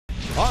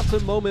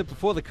Awesome moment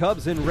before the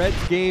Cubs and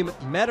Reds game.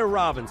 Meta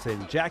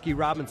Robinson, Jackie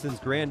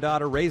Robinson's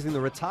granddaughter, raising the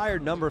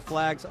retired number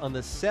flags on the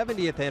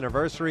 70th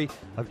anniversary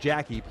of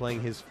Jackie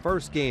playing his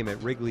first game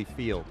at Wrigley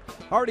Field.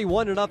 Already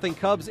 1-0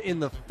 Cubs in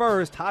the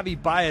first. Javier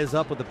Baez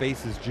up with the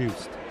bases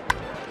juiced.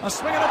 A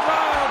swing and a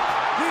drive,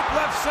 deep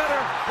left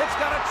center. It's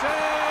got a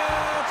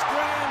chance.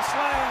 Grand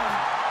slam.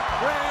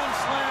 Grand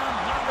slam.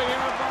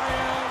 Javier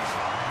Baez.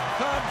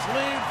 Cubs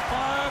lead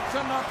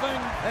 5-0.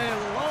 A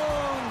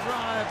long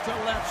drive to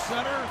left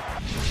center.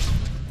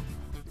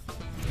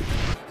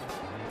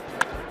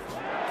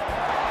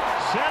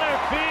 Center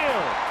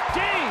field,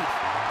 deep,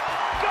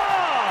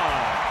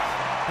 gone!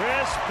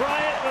 Chris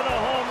Bryant with a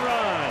home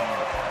run.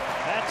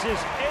 That's his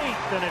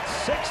 8th, and it's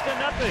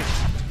 6-0.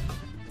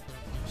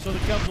 So the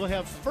Cubs will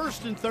have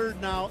first and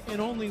third now and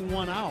only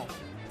one out.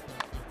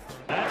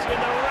 That's in the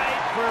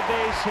right for a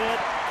base hit.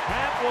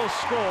 Happ will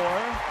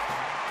score.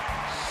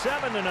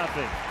 7-0.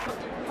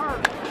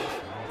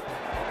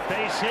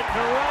 Base hit to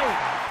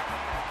right.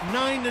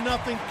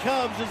 9-0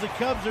 Cubs as the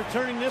Cubs are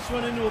turning this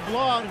one into a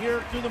blowout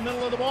here through the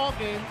middle of the ball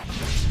game.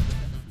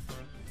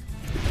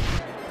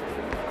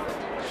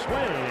 Swing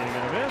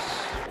and a miss.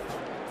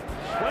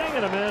 Swing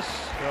and a miss.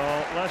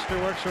 So Lester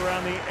works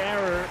around the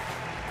error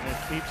and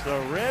keeps the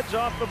Reds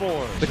off the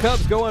board. The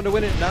Cubs go on to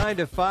win it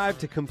 9-5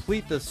 to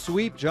complete the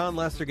sweep. Jon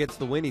Lester gets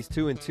the win. He's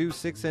 2-2,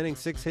 6 innings,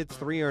 6 hits,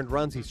 3 earned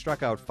runs. He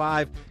struck out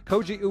 5.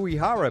 Koji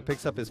Uehara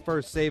picks up his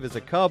first save as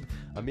a Cub.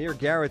 Amir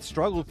Garrett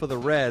struggled for the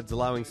Reds,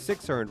 allowing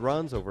 6 earned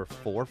runs over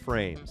 4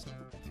 frames.